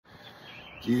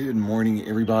Good morning,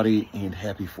 everybody, and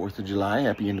happy 4th of July,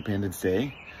 happy Independence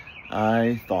Day.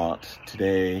 I thought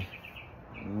today,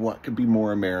 what could be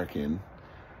more American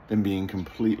than being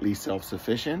completely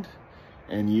self-sufficient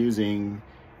and using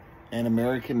an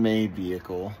American-made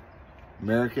vehicle,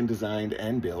 American-designed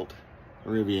and built,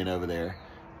 Rivian over there,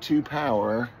 to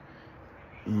power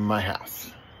my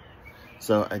house.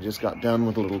 So I just got done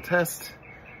with a little test.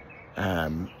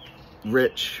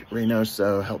 Rich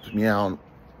Reynoso helped me out.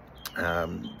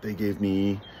 They gave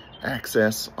me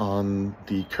access on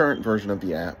the current version of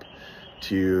the app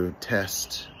to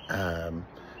test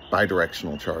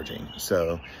bidirectional charging.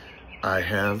 So I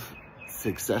have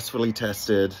successfully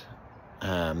tested the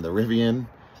Rivian.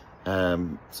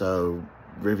 So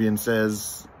Rivian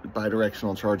says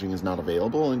bidirectional charging is not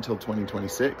available until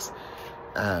 2026.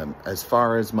 As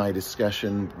far as my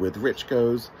discussion with Rich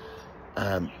goes,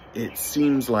 it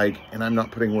seems like, and I'm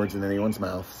not putting words in anyone's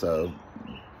mouth, so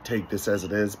take this as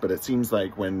it is, but it seems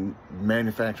like when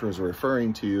manufacturers are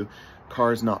referring to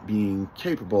cars not being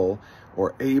capable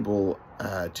or able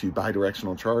to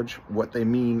bidirectional charge, what they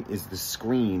mean is the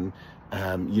screen.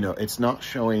 It's not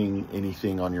showing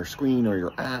anything on your screen or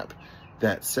your app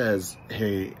that says,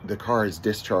 hey, the car is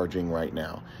discharging right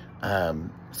now.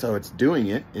 So it's doing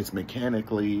it, it's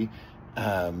mechanically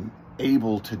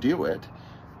able to do it,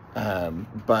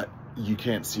 but you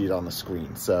can't see it on the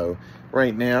screen. So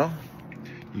right now,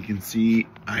 you can see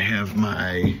I have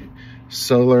my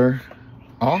solar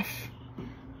off,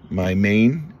 my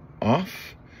main off,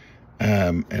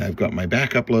 and I've got my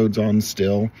backup loads on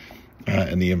still,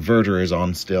 and the inverter is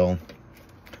on still.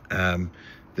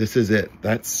 This is it.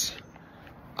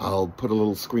 I'll put a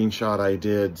little screenshot I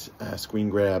did, screen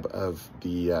grab of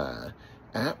the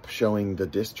app showing the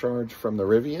discharge from the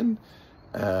Rivian.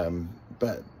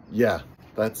 But yeah,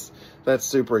 that's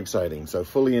super exciting. So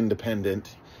fully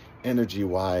independent,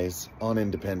 energy-wise, on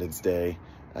Independence Day.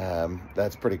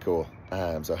 That's pretty cool.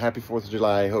 So happy 4th of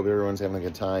July. Hope everyone's having a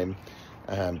good time.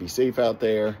 Be safe out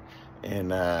there.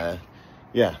 And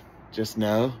yeah, just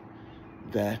know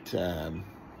that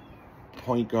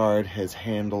PointGuard has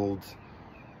handled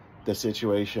the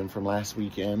situation from last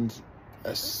weekend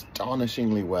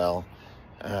astonishingly well.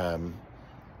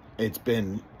 It's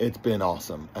been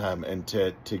awesome. And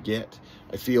to get,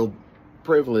 I feel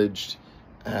privileged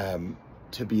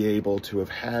to be able to have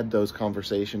had those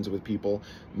conversations with people.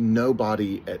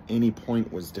 Nobody at any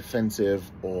point was defensive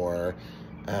or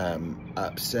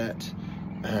upset.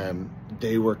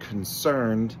 They were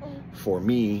concerned for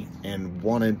me and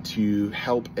wanted to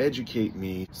help educate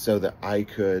me so that I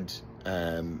could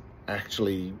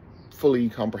actually fully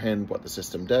comprehend what the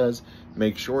system does,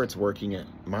 make sure it's working at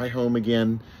my home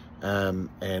again,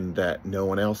 and that no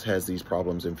one else has these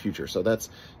problems in future. So that's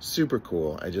super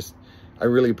cool. I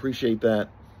really appreciate that.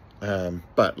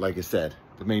 But like I said,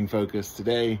 the main focus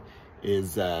today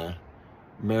is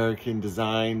American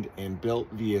designed and built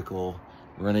vehicle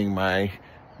running my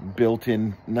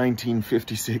built-in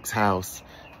 1956 house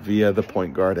via the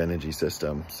PointGuard energy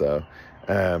system. So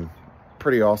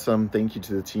pretty awesome. Thank you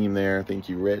to the team there. Thank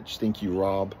you, Rich. Thank you,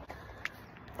 Rob.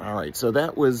 All right, so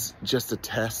that was just a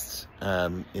test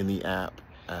in the app.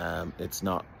 It's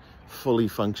not fully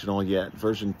functional yet.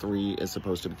 Version 3 is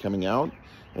supposed to be coming out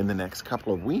in the next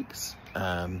couple of weeks.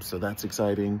 So that's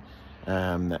exciting.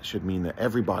 That should mean that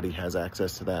everybody has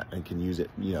access to that and can use it,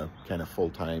 kind of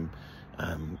full-time.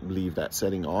 Leave that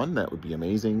setting on. That would be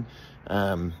amazing.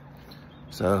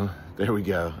 So there we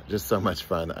go. Just so much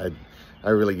fun. I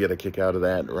really get a kick out of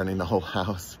that, running the whole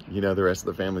house. The rest of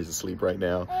the family's asleep right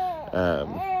now,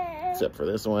 except for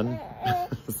this one.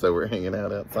 So we're hanging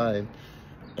out outside.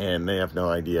 And they have no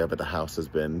idea, but the house has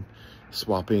been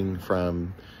swapping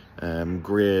from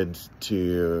grid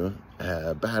to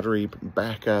battery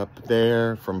backup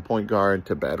there from PointGuard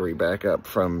to battery backup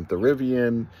from the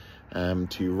Rivian,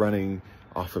 to running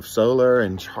off of solar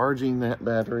and charging that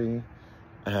battery.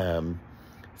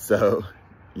 So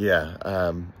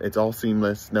yeah, it's all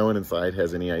seamless. No one inside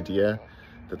has any idea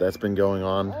that that's been going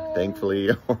on, thankfully,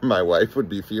 or my wife would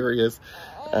be furious.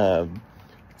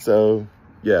 So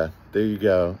yeah, there you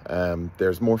go.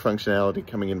 There's more functionality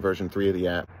coming in version 3 of the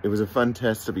app. It was a fun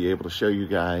test to be able to show you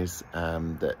guys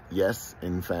that yes,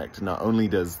 in fact, not only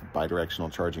does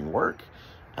bidirectional charging work,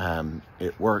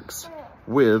 it works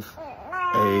with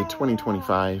a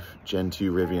 2025 Gen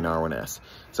 2 Rivian R Juan S.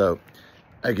 So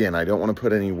again, I don't want to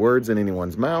put any words in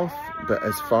anyone's mouth, but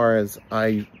as far as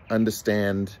I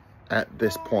understand at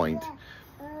this point,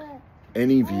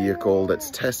 any vehicle that's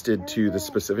tested to the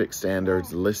specific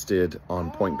standards listed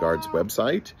on PointGuard's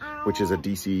website, which is a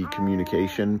DC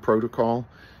communication protocol,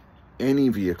 any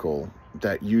vehicle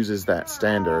that uses that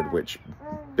standard, which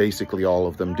basically all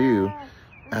of them do,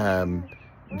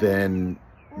 then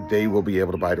they will be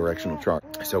able to bidirectional charge.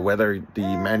 So whether the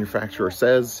manufacturer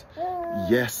says,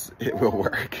 yes, it will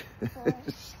work.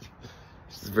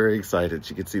 She's very excited.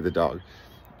 She could see the dog.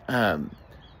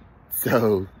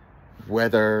 So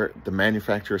whether the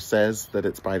manufacturer says that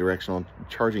it's bidirectional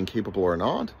charging capable or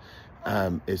not,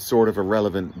 is sort of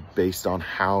irrelevant based on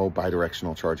how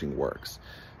bidirectional charging works.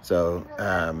 So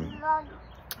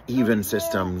even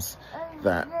systems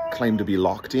that claim to be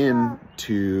locked in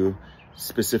to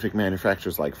specific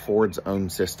manufacturers like Ford's own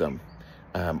system,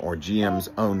 or GM's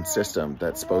own system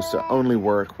that's supposed to only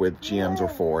work with GM's or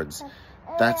Ford's,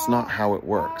 that's not how it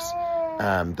works.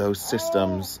 Those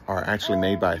systems are actually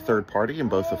made by a third party, and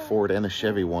both the Ford and the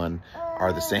Chevy one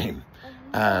are the same.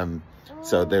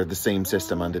 So they're the same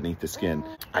system underneath the skin.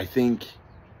 I think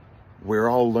we're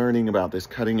all learning about this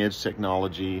cutting edge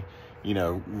technology, you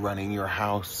know, running your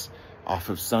house off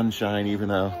of sunshine, even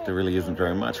though there really isn't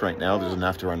very much right now. There's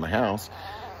enough to run my house.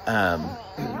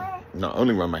 Not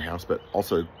only run my house, but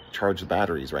also charge the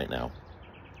batteries right now.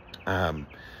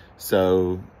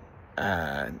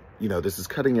 You know, this is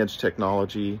cutting edge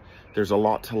technology. There's a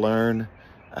lot to learn.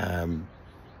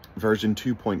 Version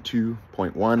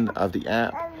 2.2.1 of the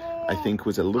app, I think,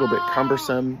 was a little bit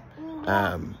cumbersome.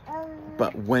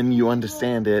 But when you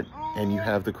understand it and you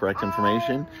have the correct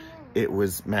information, it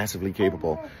was massively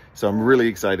capable. So I'm really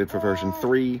excited for version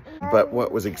 3. But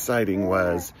what was exciting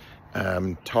was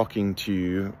talking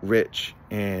to Rich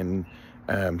and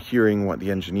hearing what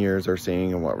the engineers are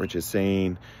saying and what Rich is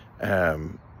saying.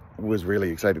 Was really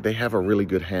excited. They have a really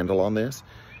good handle on this.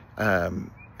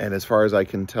 And as far as I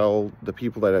can tell, the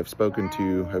people that I've spoken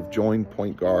to have joined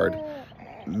PointGuard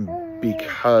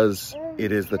because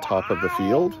it is the top of the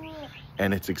field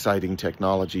and it's exciting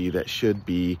technology that should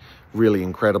be really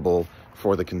incredible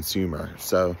for the consumer.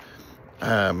 So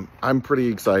I'm pretty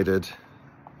excited.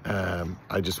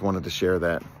 I just wanted to share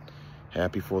that.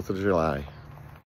 Happy 4th of July.